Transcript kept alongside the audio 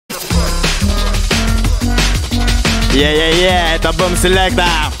Yeah, это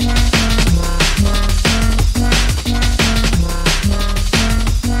boomselecta.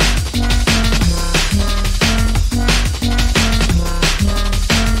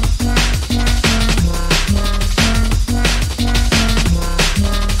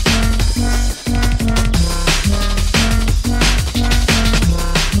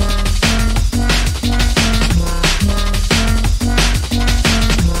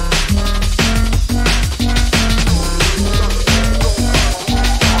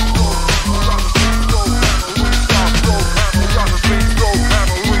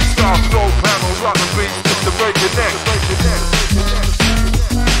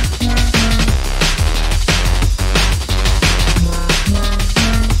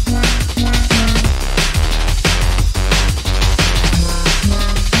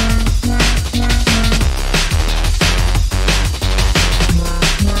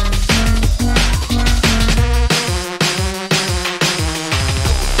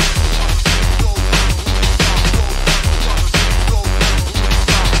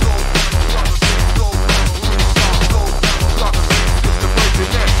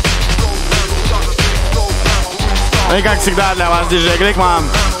 Ну и как всегда для вас диджей Glickman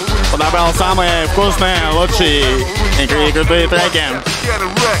подобрал самые вкусные, лучшие и крутые треки.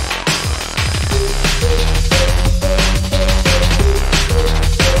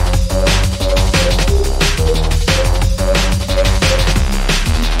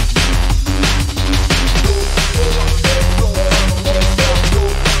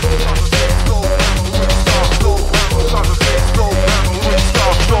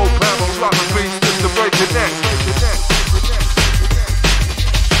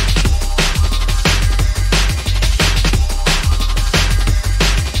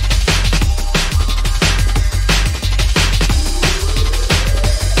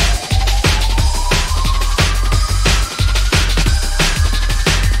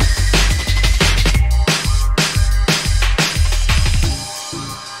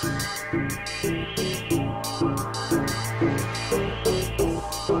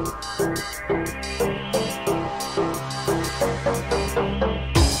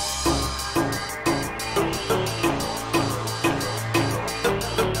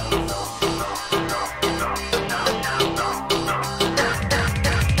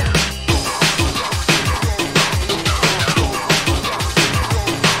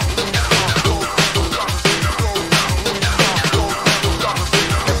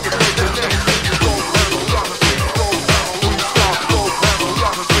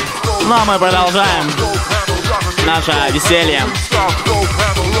 Ну а мы продолжаем наше веселье.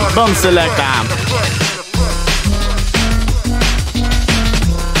 Boomselecta.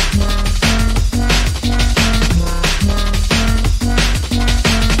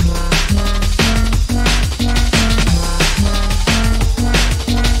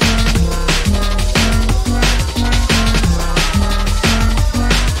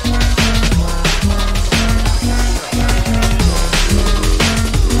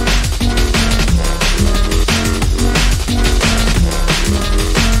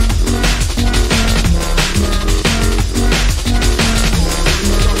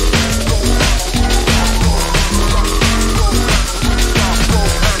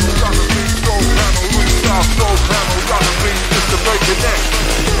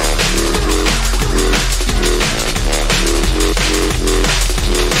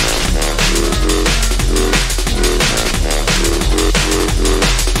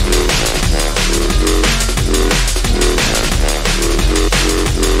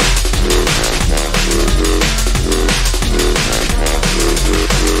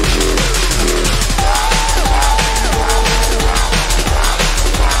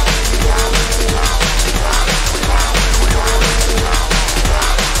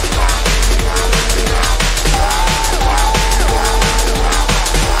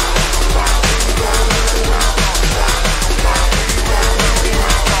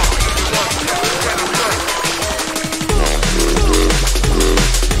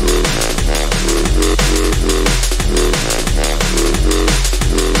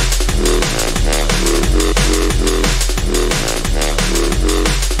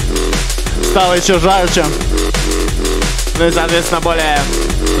 Стало еще жарче. Ну и, соответственно, более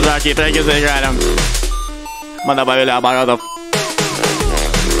жаркие треки заиграли. Мы добавили оборотов.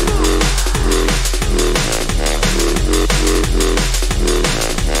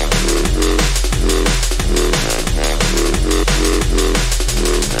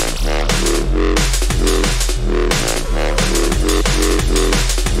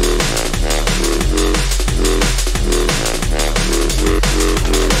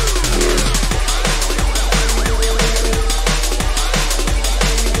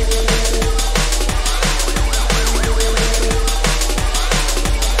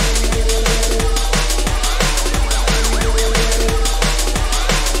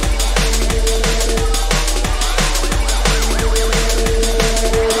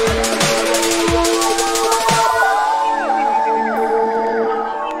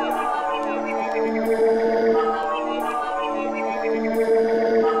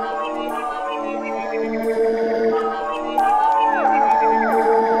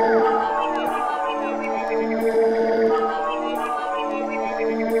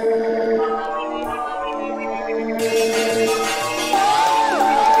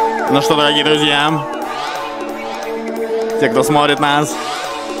 Ну что, дорогие друзья, те, кто смотрит нас,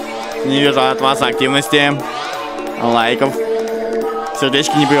 не вижу от вас активности, лайков,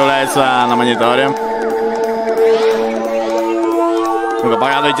 сердечки не появляются на мониторе. Ну-ка,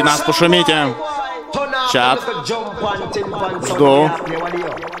 порадуйте нас, пошумите. Чат. Жду.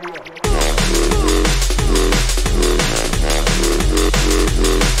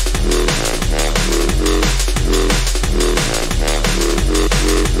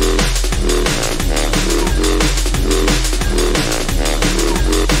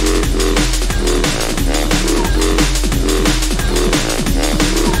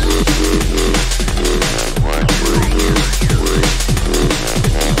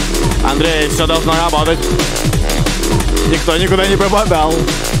 Андрей, все должно работать. Никто никуда не пропадал.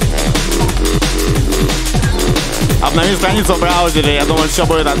 Обнови страницу в браузере, я думаю, все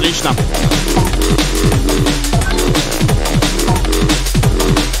будет отлично.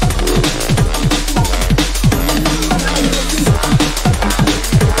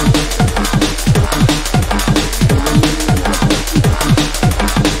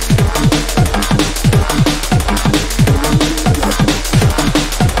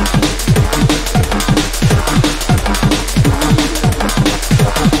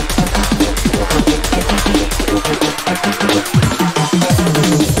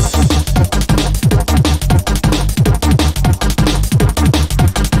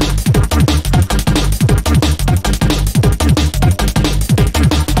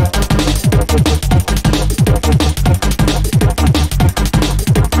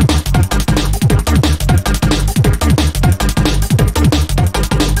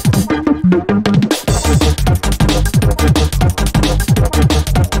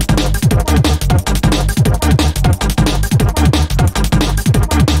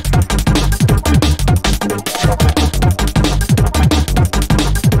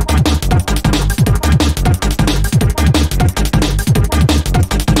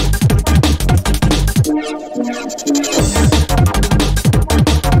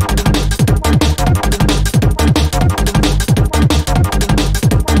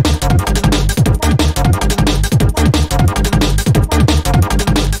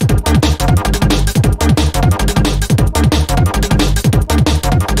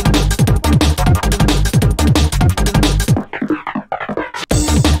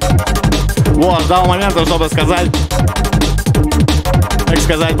 Вот, ждал момента, чтобы сказать, так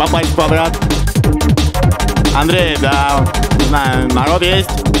сказать, попасть в квадрат. Андрей, да, не знаю, народ есть.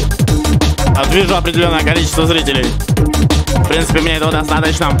 Вижу определенное количество зрителей. В принципе, мне этого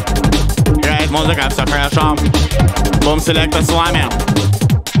достаточно. Играет музыка, все хорошо. Boomselecta с вами.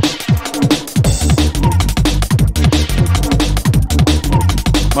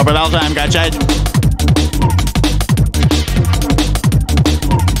 Мы продолжаем качать.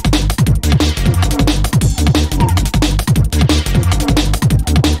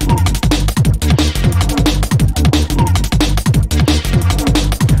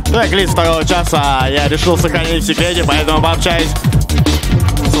 Трек-лист второго часа я решил сохранить в секрете, поэтому пообщаюсь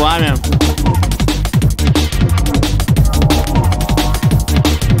с вами.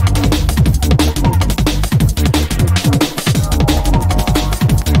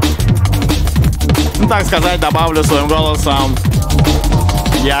 Ну, так сказать, добавлю своим голосом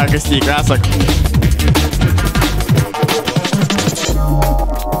яркости и красок.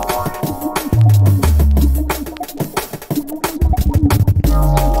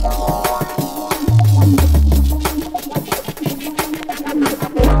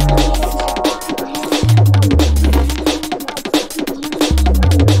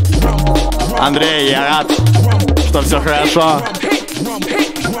 Андрей, я рад, что все хорошо.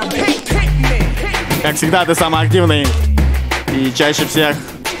 Как всегда, ты самый активный и чаще всех,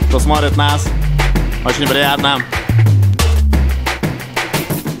 кто смотрит нас. Очень приятно.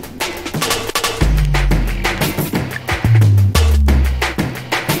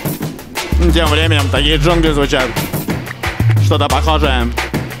 Тем временем такие джунгли звучат. Что-то похожее.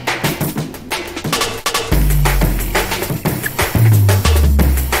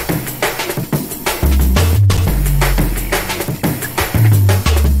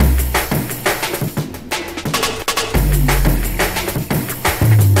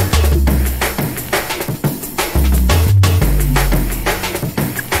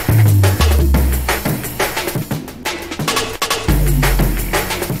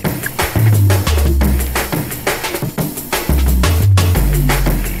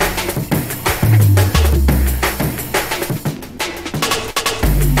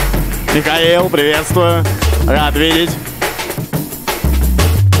 Михаил, приветствую. Рад видеть.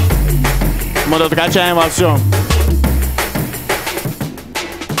 Мы тут качаем вовсю.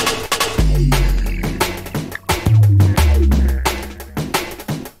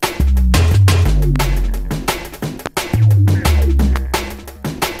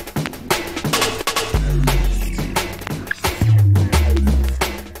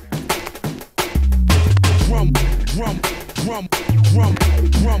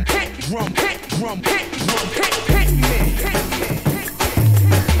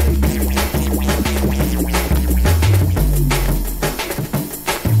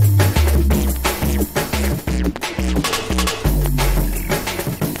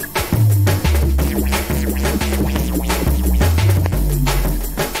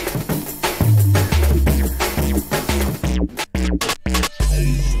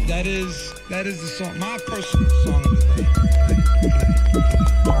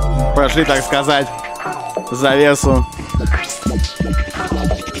 Прошли, так сказать, завесу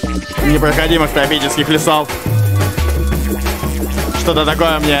непроходимых тропических лесов. Что-то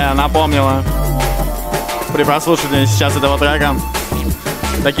такое мне напомнило при прослушивании сейчас этого трека.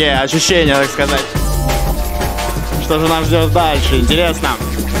 Такие ощущения, так сказать. Что же нас ждет дальше? Интересно.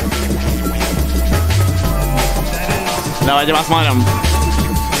 Давайте посмотрим.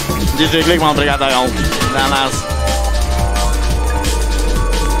 Диджей Glickman приготовил для нас.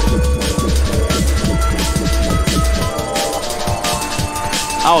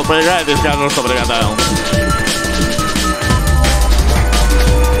 А вот поиграет и скажу, что приготовил.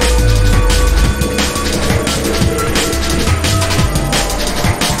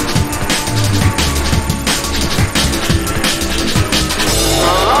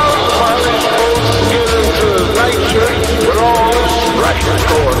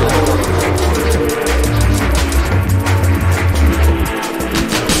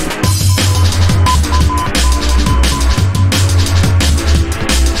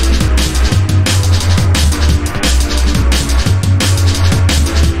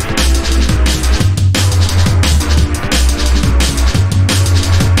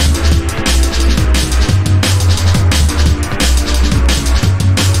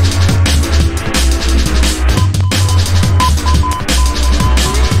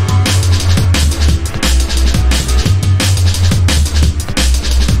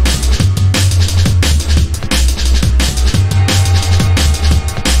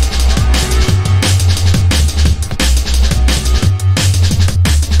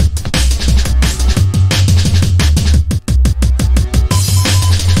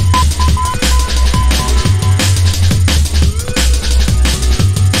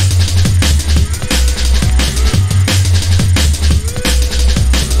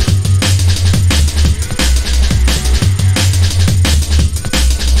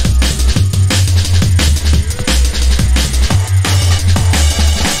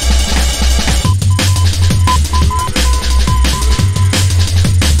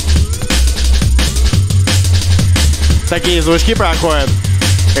 Такие звучки проходят,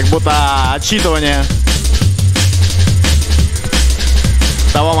 как будто отчитывание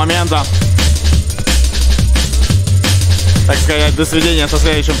того момента, так сказать, до свидания со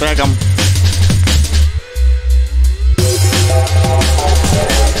следующим треком.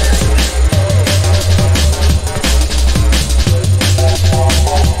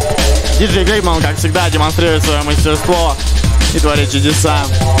 Диджей Glickman, как всегда, демонстрирует свое мастерство и творит чудеса.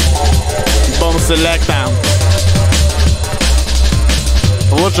 Boomselecta.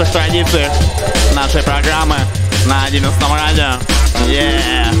 В лучших традициях нашей программы на 11-м радио.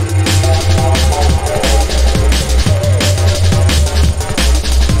 Yeah.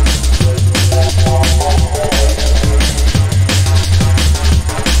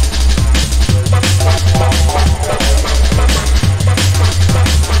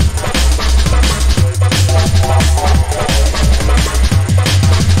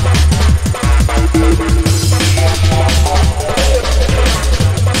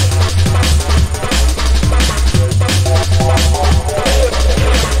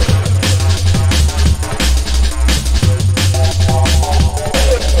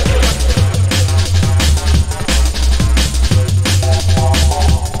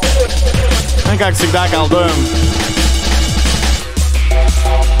 Как всегда, колдуем.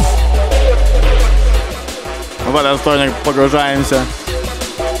 В этот вторник погружаемся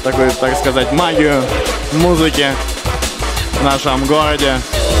в такую, так сказать, магию музыки в нашем городе,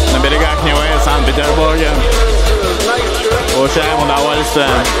 на берегах Невы, в Санкт-Петербурге. Получаем удовольствие.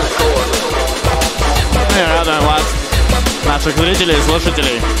 И радуем вас, наших зрителей и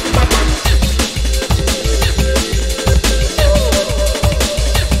слушателей.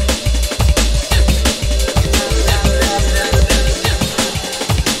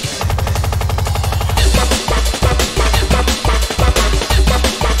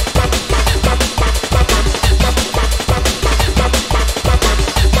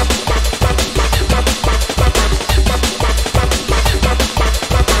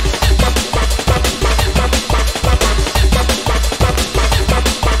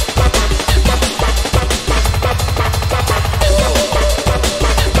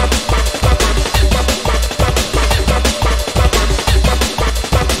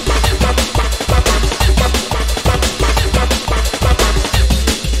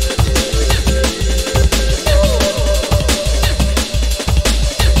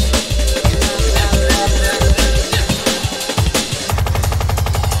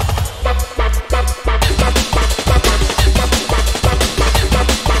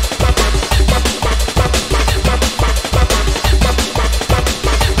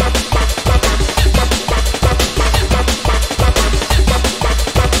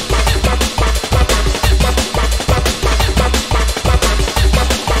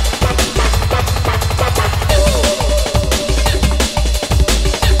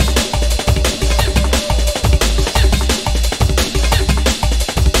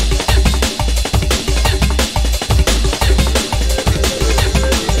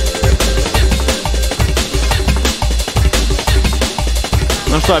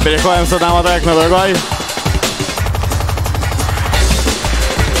 Ну что, переходим с одного трека на другой.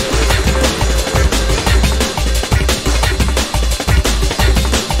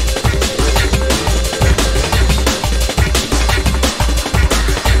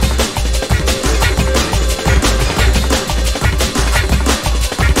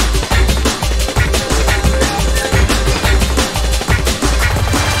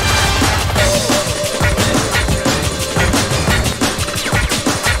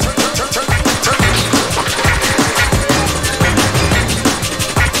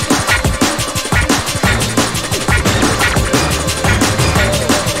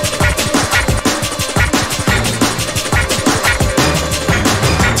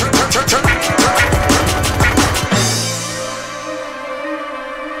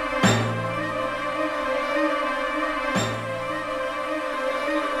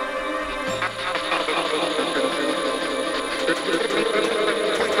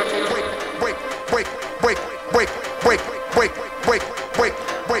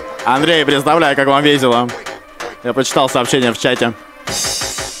 Андрей, представляю, как вам весело. Я прочитал сообщение в чате.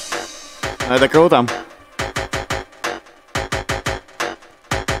 Это круто.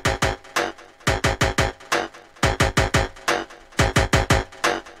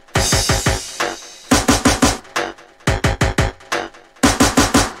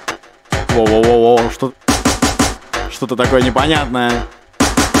 Воу-воу-воу, что-то такое непонятное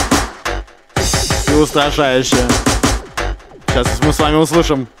и устрашающее. Сейчас мы с вами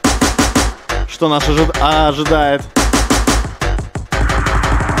услышим, что нас ожидает.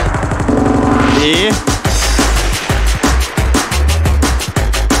 И...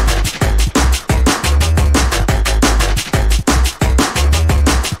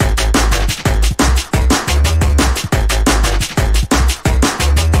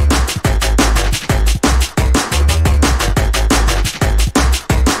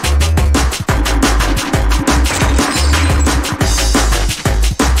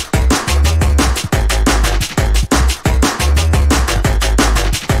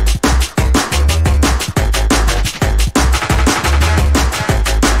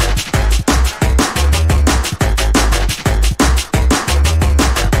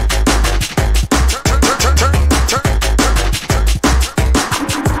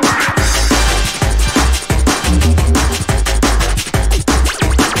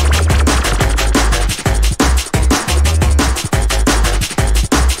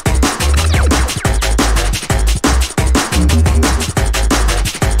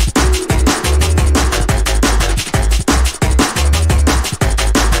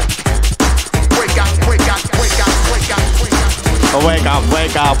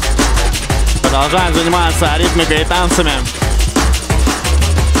 Wake up. Продолжаем заниматься ритмикой и танцами.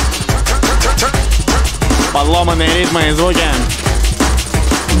 Подломанные ритмы и звуки.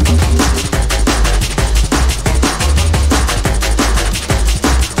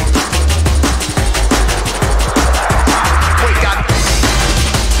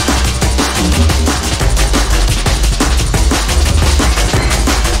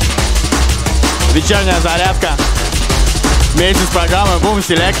 Вечерняя зарядка. Вместе с программой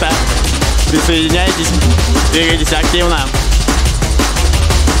boomselecta. Присоединяйтесь, двигайтесь активно.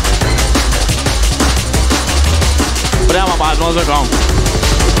 Прямо под музыку.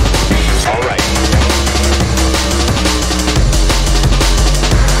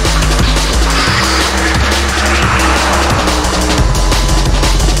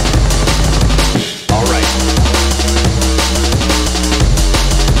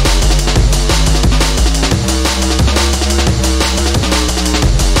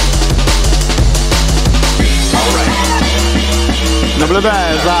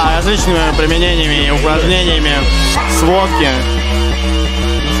 Наблюдая за различными применениями и упражнениями сводки,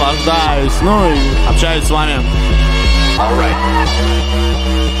 наслаждаюсь, ну и общаюсь с вами.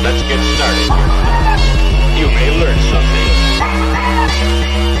 Let's get started. You may learn something.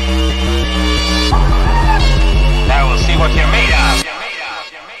 Now we'll see what you're made of.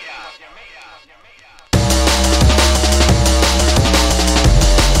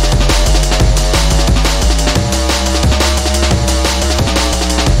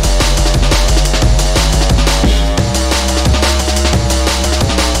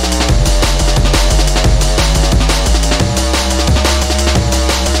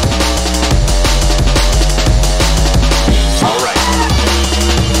 All right.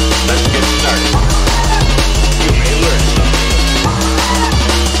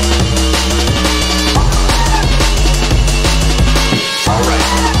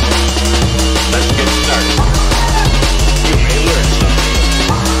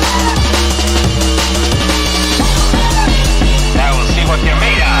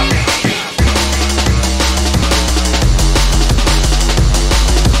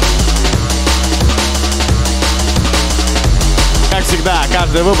 всегда,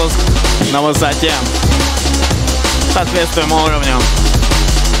 каждый выпуск на высоте, соответствуем уровню,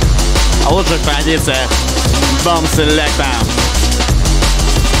 о лучших традициях boomselecta.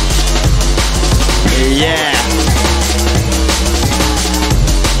 Yeah!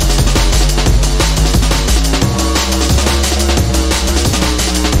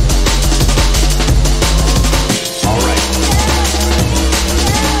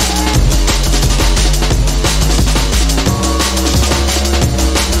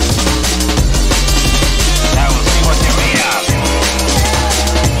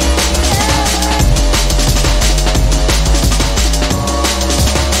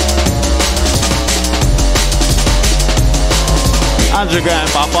 Отжигаем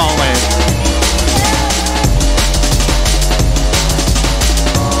по полной.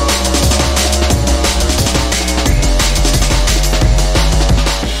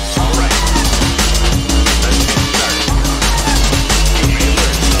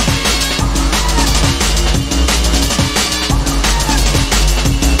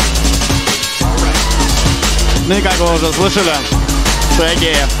 Ну и как вы уже слышали, в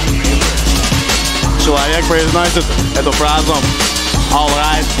треке человек произносит эту фразу All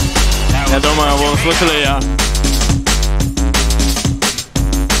right. Я думаю, вы услышали ее.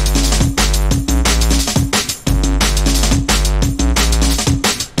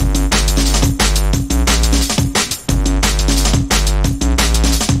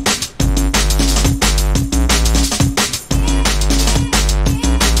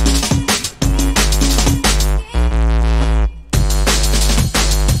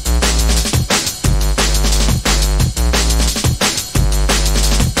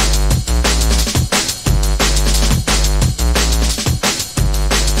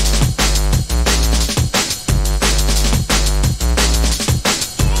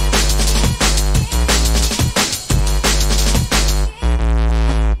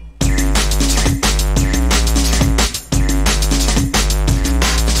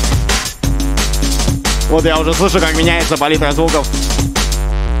 Вот я уже слышу, как меняется палитра звуков.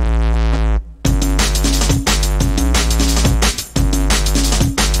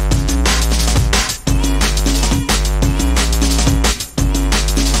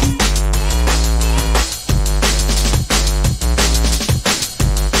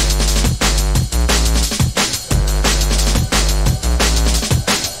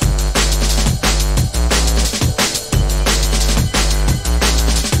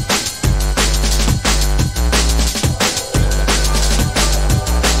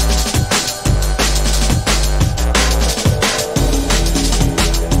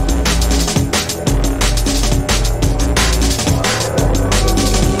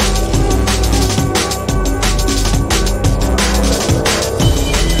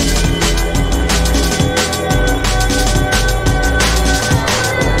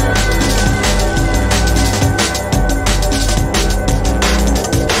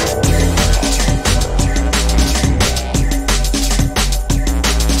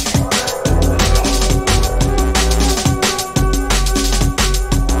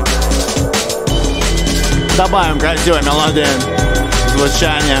 Добавим красивой мелодии,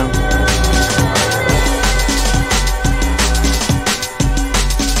 звучания.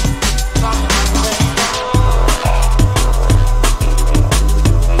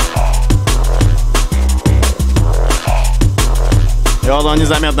 И вот он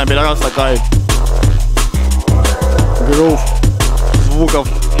незаметно перерос такой грув звуков.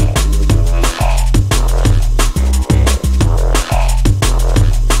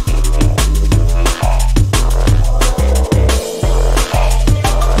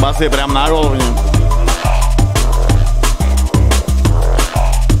 Басы прям на уровне.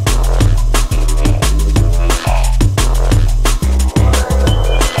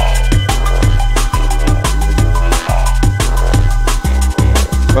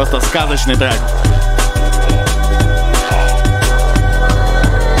 Просто сказочный трек.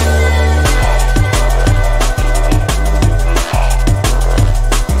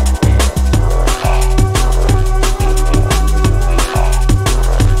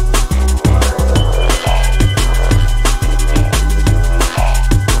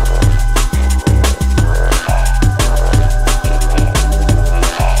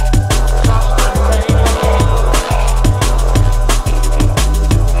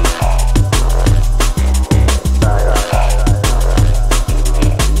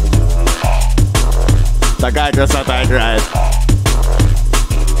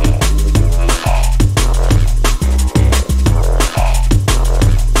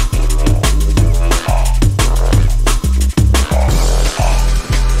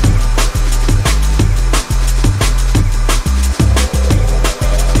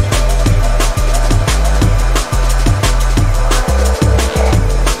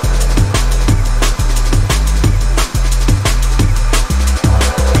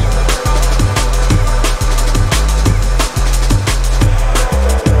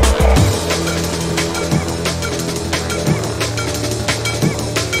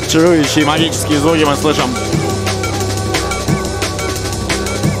 чарующие магические звуки мы слышим.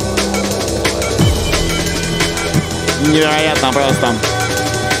 Невероятно просто.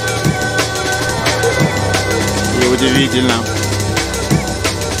 И удивительно.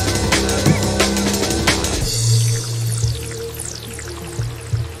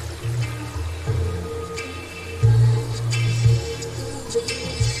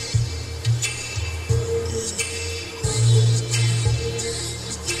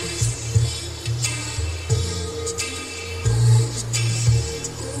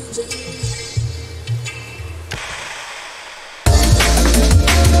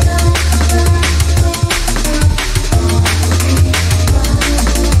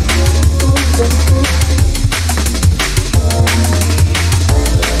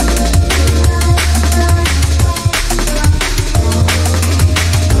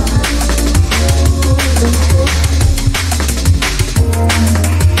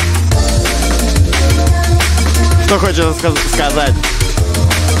 Что хочется сказать?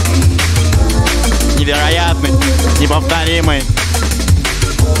 Невероятный, неповторимый,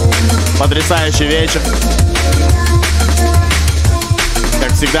 потрясающий вечер.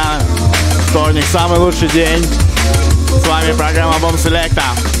 Как всегда, вторник самый лучший день. С вами программа boomselecta.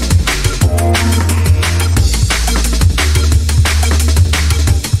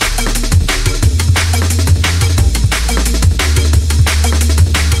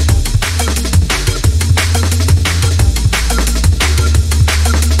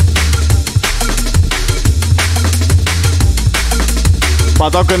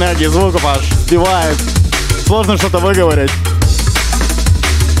 Поток энергии, звуков аж сбивает. Сложно что-то выговорить.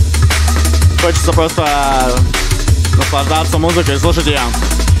 Хочется просто наслаждаться музыкой, слушать ее.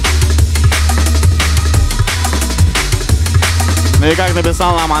 Ну и как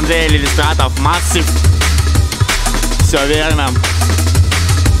написал нам Андрей Иллюстратов, массив. Все верно.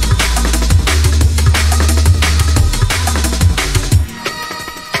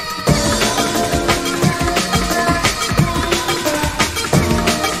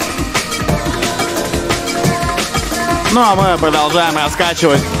 Ну а мы продолжаем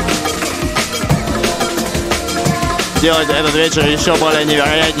раскачивать, делать этот вечер еще более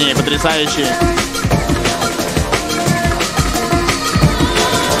невероятнее и потрясающий.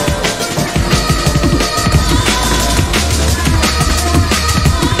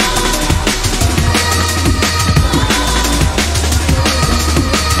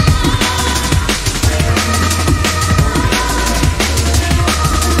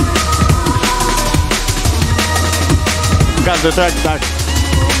 Каждый трек так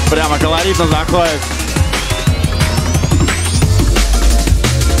прямо колоритно заходит.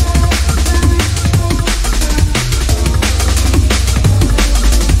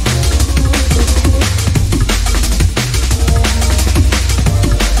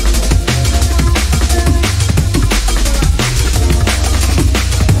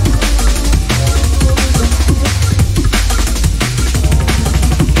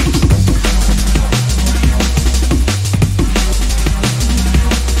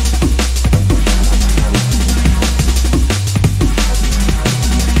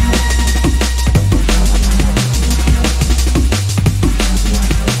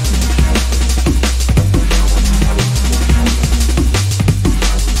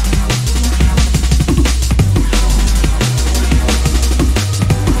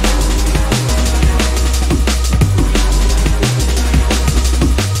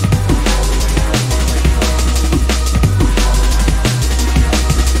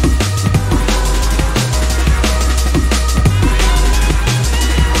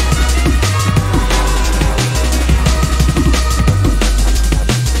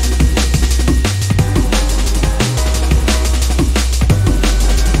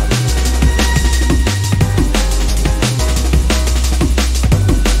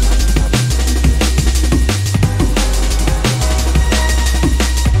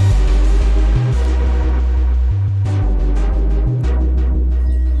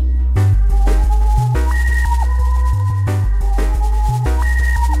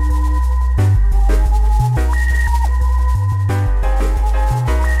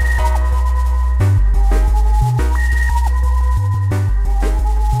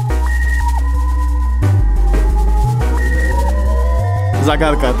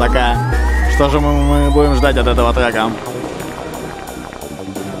 Загадка такая. Что же мы будем ждать от этого трека?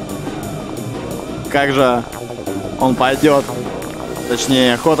 Как же он пойдет?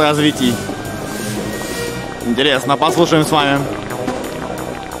 Точнее, ход развитий. Интересно, послушаем с вами.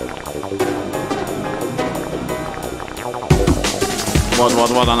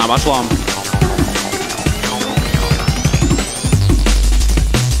 Вот она пошла.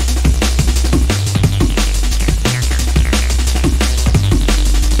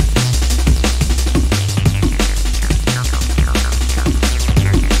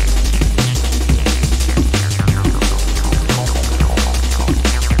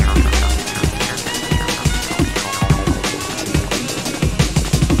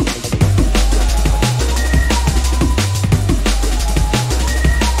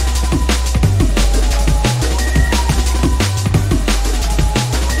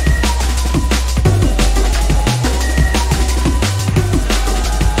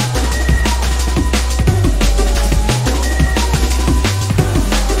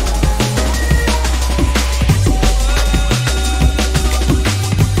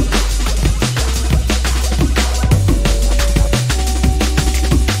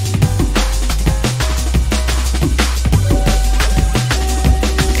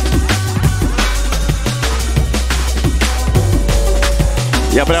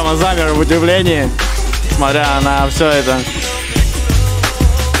 Я прямо замер в удивлении, смотря на все это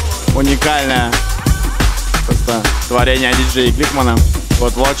уникальное просто творение диджея Glickmana.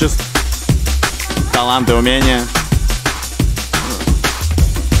 Вот творчество, талант и умения.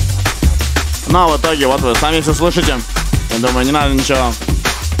 Но в итоге, вот вы сами все слышите. Я думаю, не надо ничего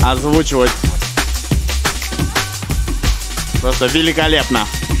озвучивать. Просто великолепно.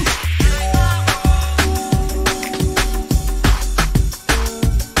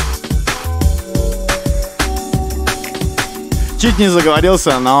 Чуть не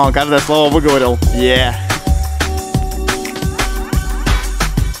заговорился, но каждое слово выговорил. Yeah.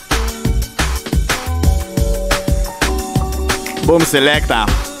 Boomselecta.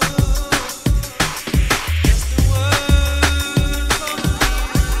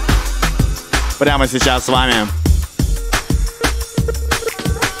 Прямо сейчас с вами.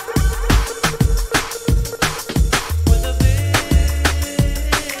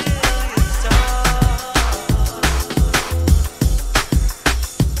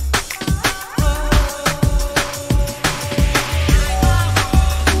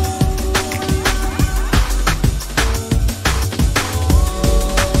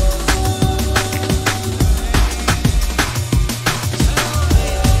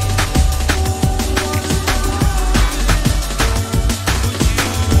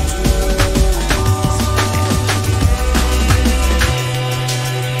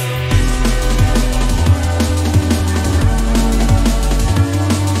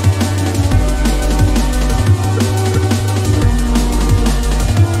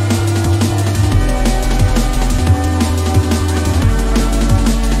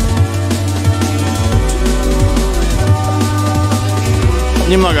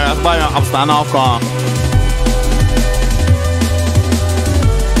 Немного разбавим обстановку.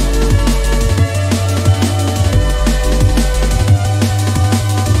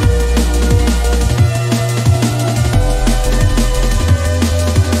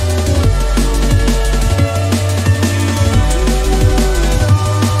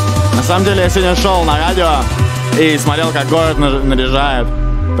 На самом деле я сегодня шел на радио и смотрел, как город наряжает.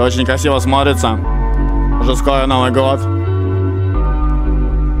 Это очень красиво смотрится. Уже скоро Новый год.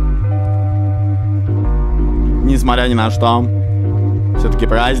 Несмотря ни на что, все-таки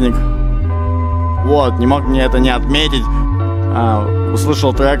праздник. Вот, не мог мне это не отметить.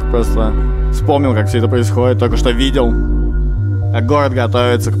 Услышал трек, просто вспомнил, как все это происходит. Только что видел, как город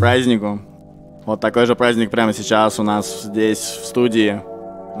готовится к празднику. Вот такой же праздник прямо сейчас у нас здесь, в студии,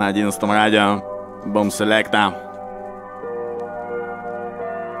 на 11-м радио. Boomselecta.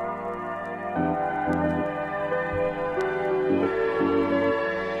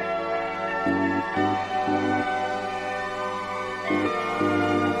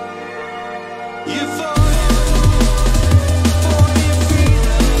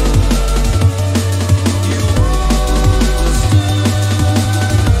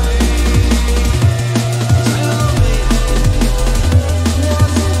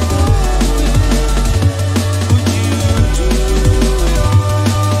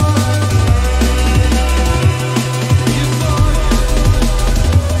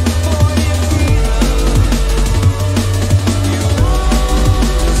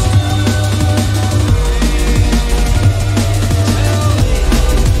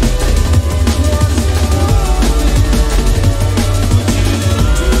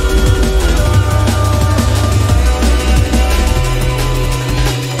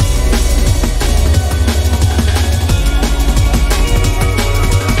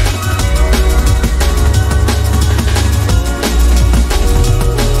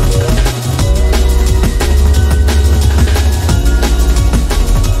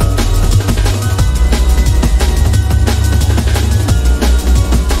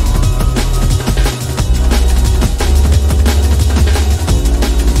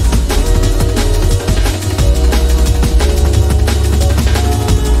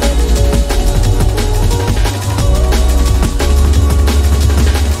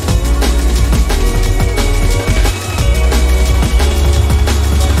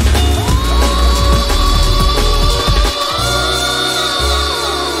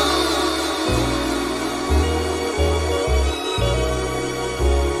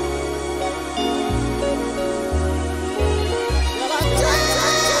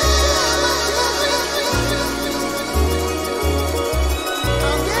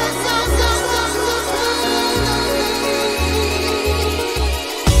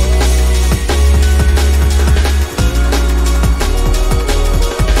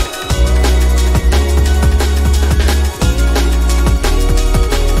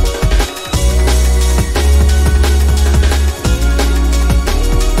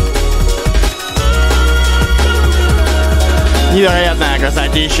 Невероятная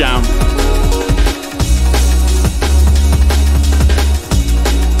красотища.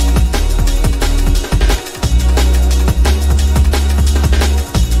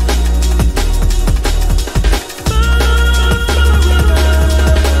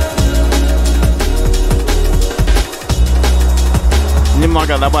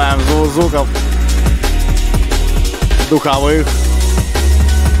 Немного добавим звуков духовых.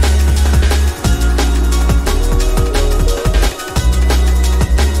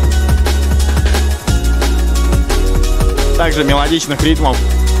 Также мелодичных ритмов.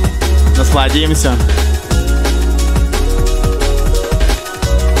 Насладимся.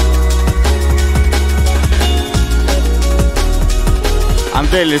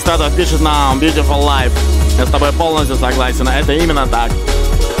 Антель Листратов пишет нам Beautiful Life. Я с тобой полностью согласен. Это именно так.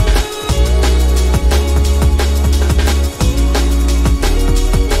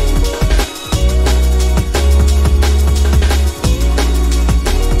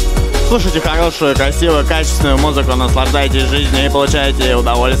 Слушайте хорошую, красивую, качественную музыку, наслаждайтесь жизнью и получайте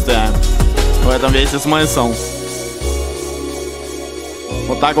удовольствие. В этом весь и смысл.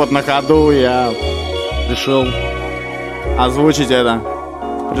 Вот так вот на ходу я решил озвучить это.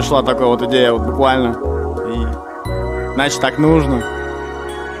 Пришла такая вот идея, вот буквально. И значит, так нужно.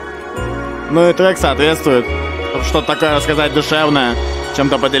 Ну и трек соответствует. Чтобы что-то такое рассказать душевное,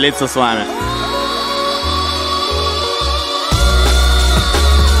 чем-то поделиться с вами.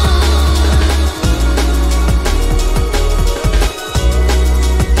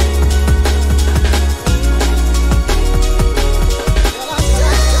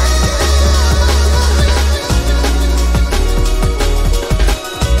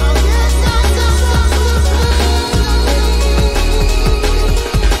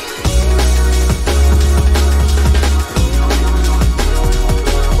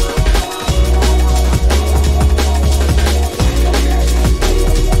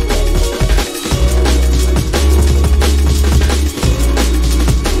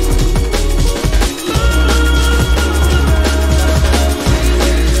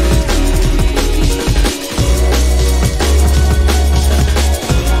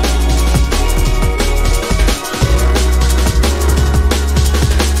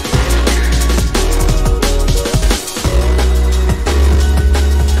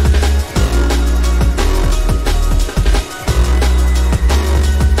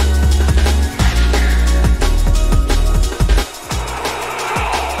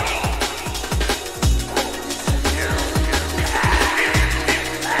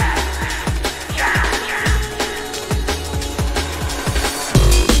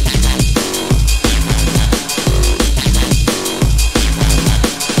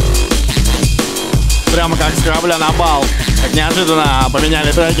 Прямо как с корабля на бал. Как неожиданно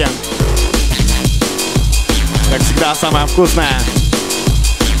поменяли треки. Как всегда, самое вкусное.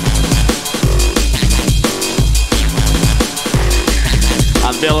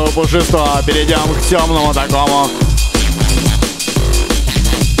 От белого пушистого перейдем к темному такому.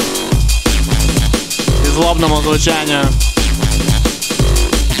 И злобному звучанию.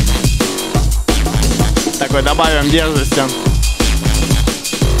 Такой добавим дерзости.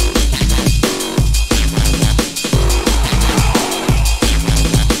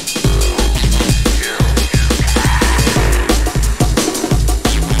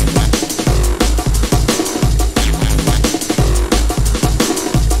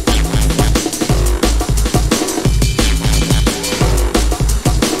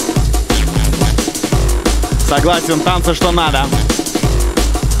 Согласен, танцы что надо.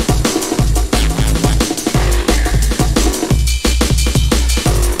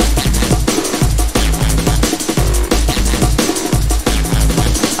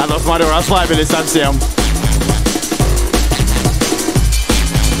 А то, смотрю, расслабились совсем.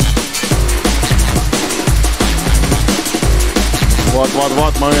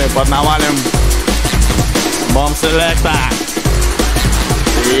 Вот-вот-вот мы поднавалим boomselecta.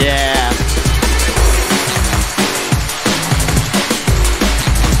 Yeah.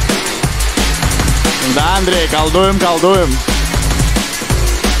 Да, Андрей, колдуем.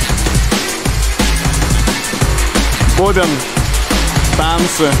 Бубен,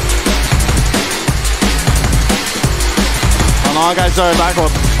 танцы. Ну, оказывается, так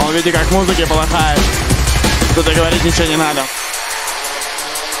вот. Он, видите, как музыки полыхает. Тут и говорить ничего не надо.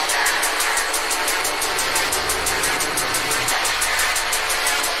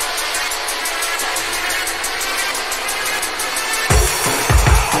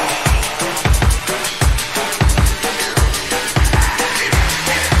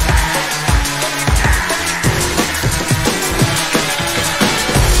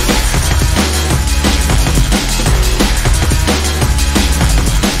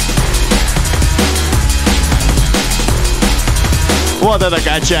 Вот это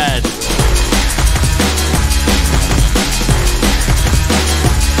качает.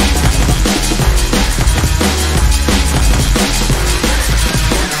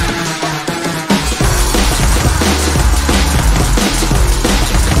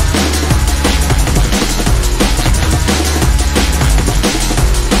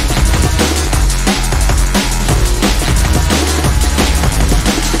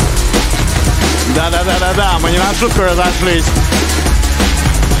 Да-да-да-да-да, мы не на шутку разошлись.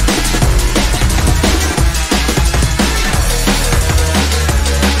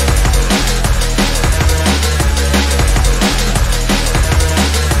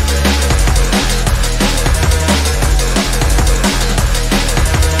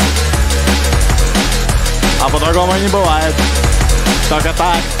 А по-другому не бывает. Только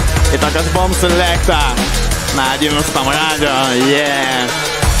так и только с boomselecta на 11-м радио. Yeah.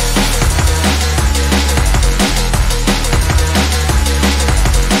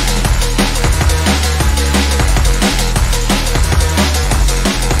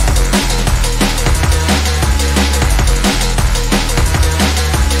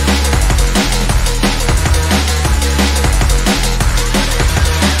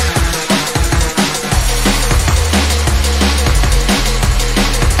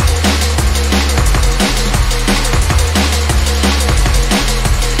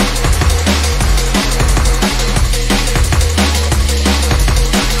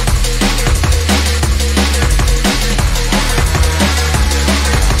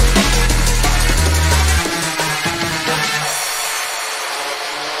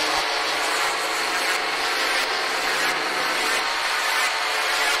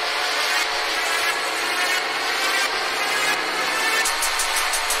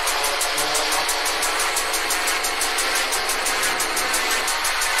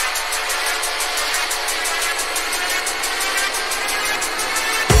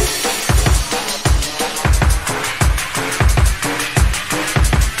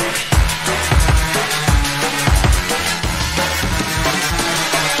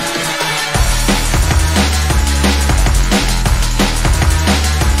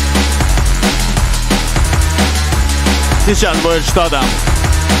 Сейчас будет что-то.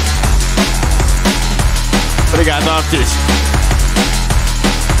 Приготовьтесь.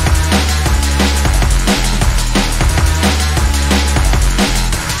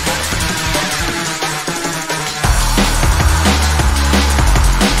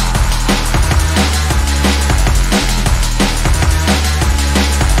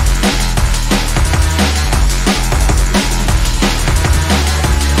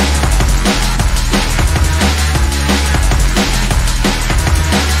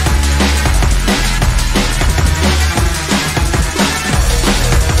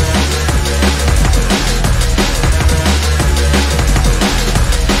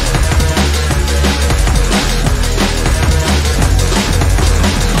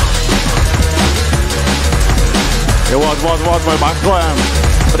 И вот мы подходим.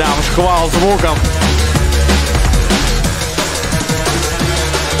 Прям шквал звуков.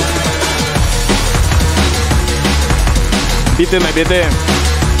 Биты на биты.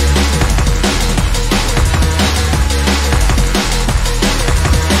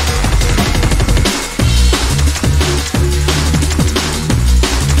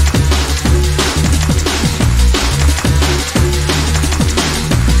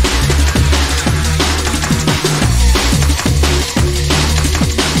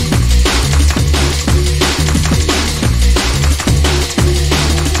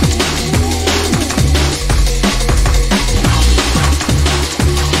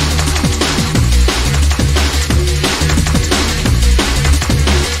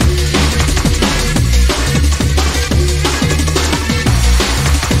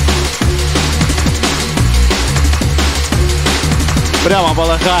 Прямо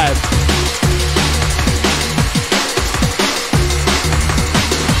полыхает.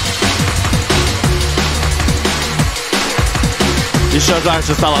 Еще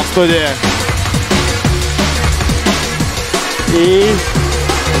жарче стало в студии. И...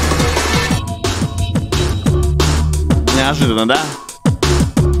 неожиданно, да?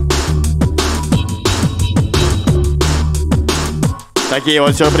 Такие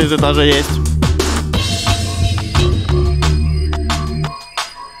вот сюрпризы тоже есть.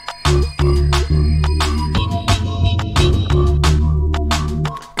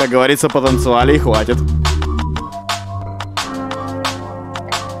 Как говорится, потанцевали и хватит.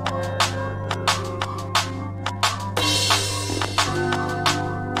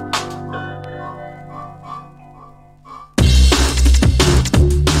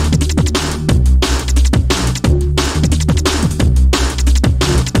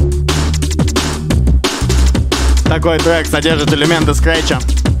 такой трек содержит элементы скретча,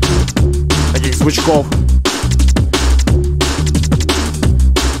 таких звучков.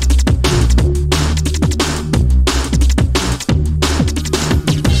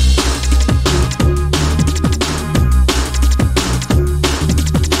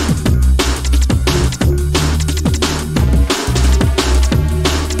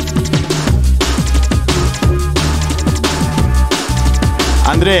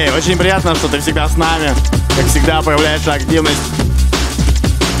 Андрей, очень приятно, что ты всегда с нами. Как всегда, проявляешь активность.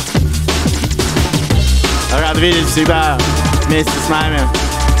 Рад видеть всегда вместе с нами.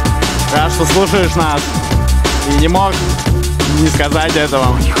 Рад, что слушаешь нас. И не мог не сказать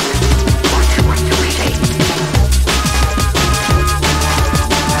этого.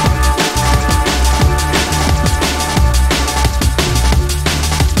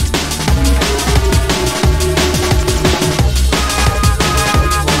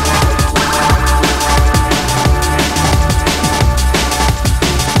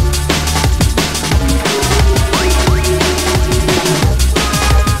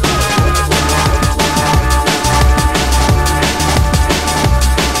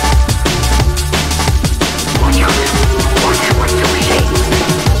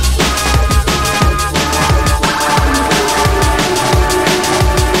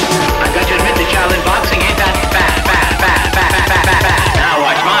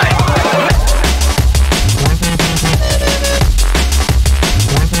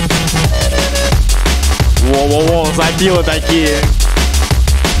 Во-во-во, запилы такие.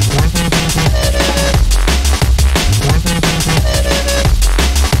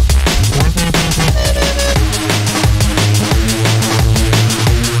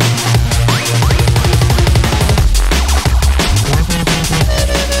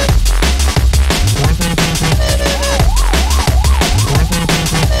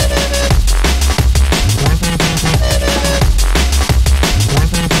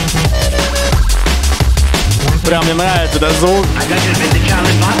 Прям мне нравится этот звук.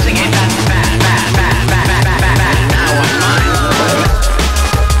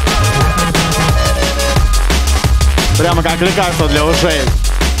 Прямо как лекарство для ушей.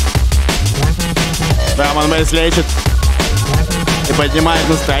 Drum'n'bass лечит и поднимает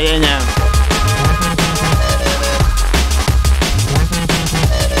настроение.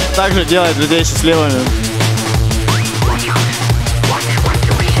 Также делает людей счастливыми.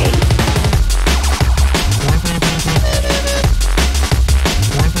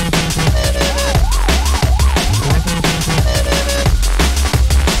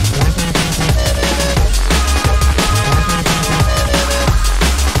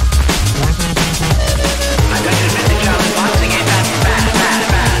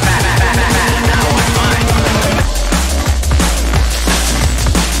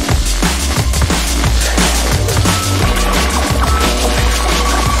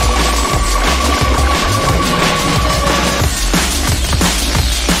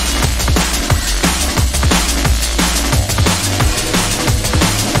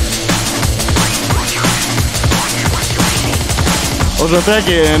 Уже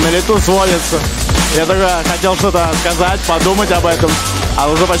треки на лету сводятся. Я только хотел что-то сказать, подумать об этом, а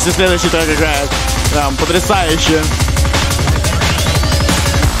уже почти следующий трек играет. Прям потрясающе.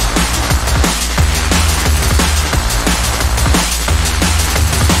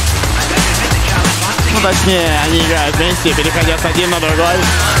 Ну, точнее, они играют вместе, переходя с один на другой.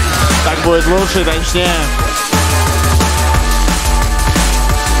 Так будет лучше и точнее.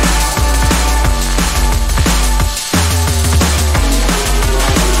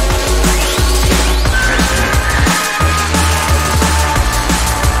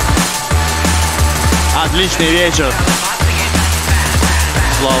 Отличный вечер.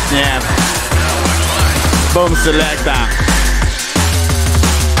 Слов нет. Boomselecta.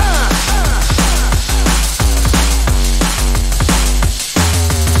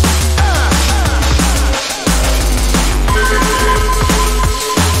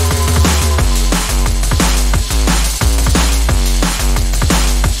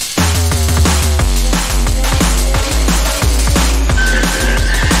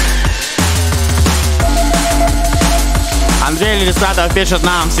 Андрей Листратов пишет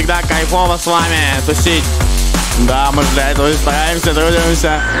нам: всегда кайфово с вами тусить. Да, мы же для этого и стараемся,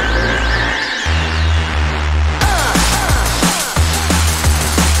 трудимся.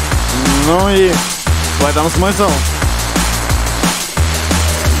 Ну и в этом смысл.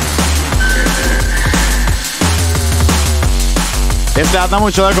 Если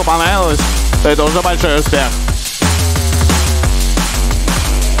одному человеку понравилось, то это уже большой успех.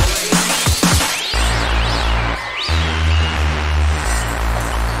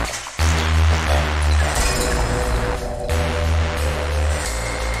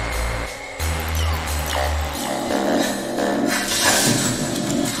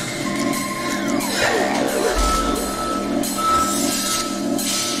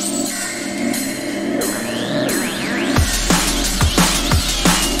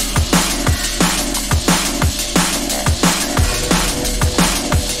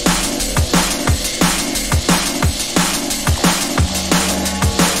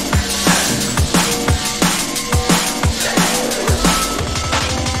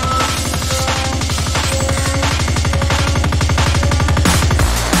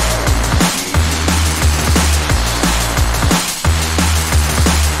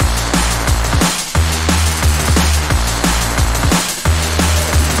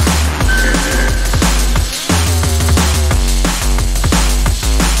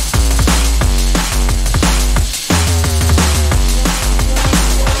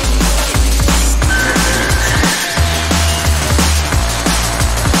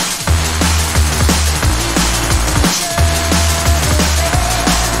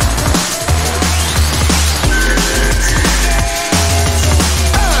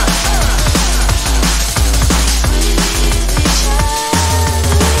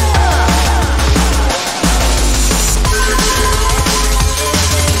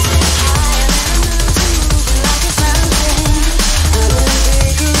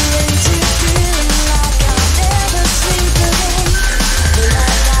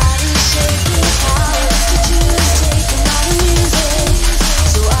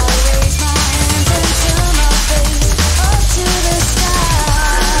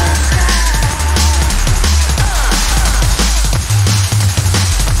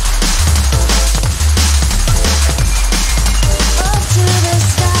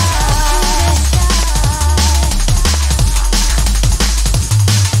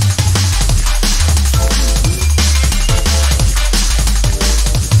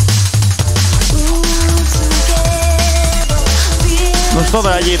 что,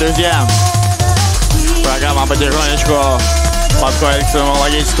 дорогие друзья, программа потихонечку подходит к своему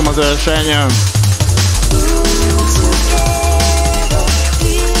логическому завершению.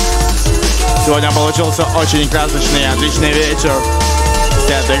 Сегодня получился очень красочный и отличный вечер.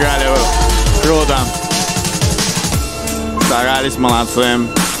 Все отыграли круто. Старались, молодцы.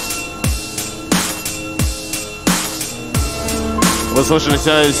 Вы слушали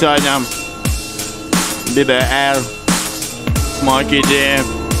сегодня BDR, Smokey D,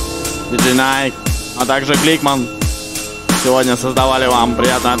 DJ Nike, а также Glickman. Сегодня создавали вам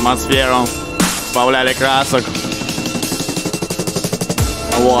приятную атмосферу, добавляли красок.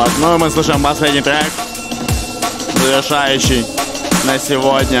 Вот, ну и мы слушаем последний трек, завершающий на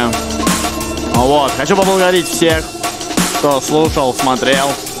сегодня. Вот, хочу поблагодарить всех, кто слушал,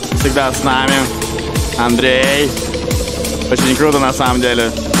 смотрел, всегда с нами. Андрей, очень круто на самом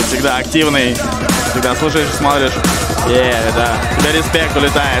деле, ты всегда активный, всегда слушаешь и смотришь. Да, тебе респект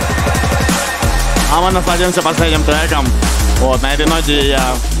улетает. А мы насладимся последним треком. Вот, на этой ноте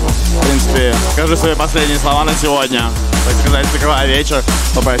я, в принципе, скажу свои последние слова на сегодня. Так сказать, закрываю вечер,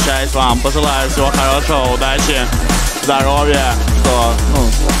 попрощаюсь вам, пожелаю всего хорошего, удачи, здоровья, что,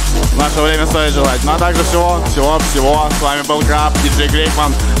 в наше время стоит желать. Ну а также всего. С вами был Краб, диджей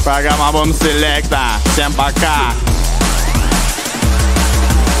Glickman, программа boomselecta. Всем пока!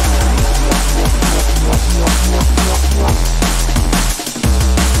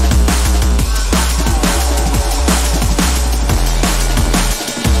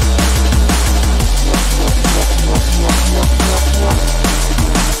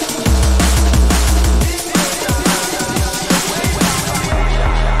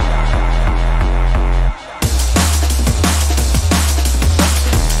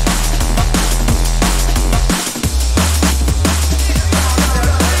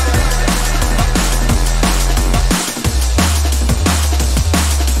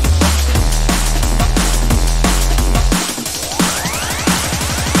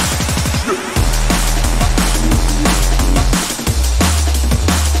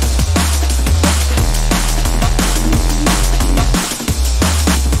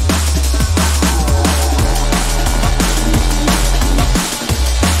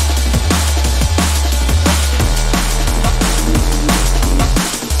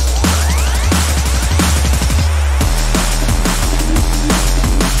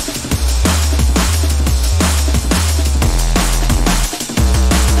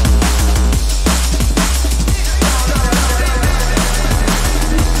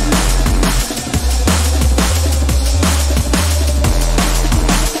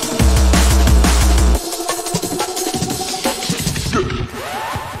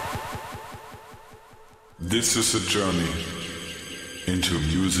 This is a journey into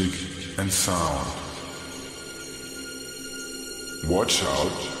music and sound. Watch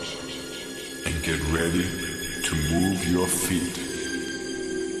out and get ready to move your feet.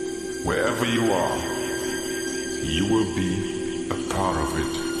 Wherever you are, you will be a part of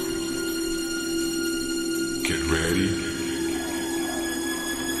it. Get ready.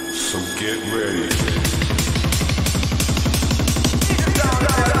 So get ready.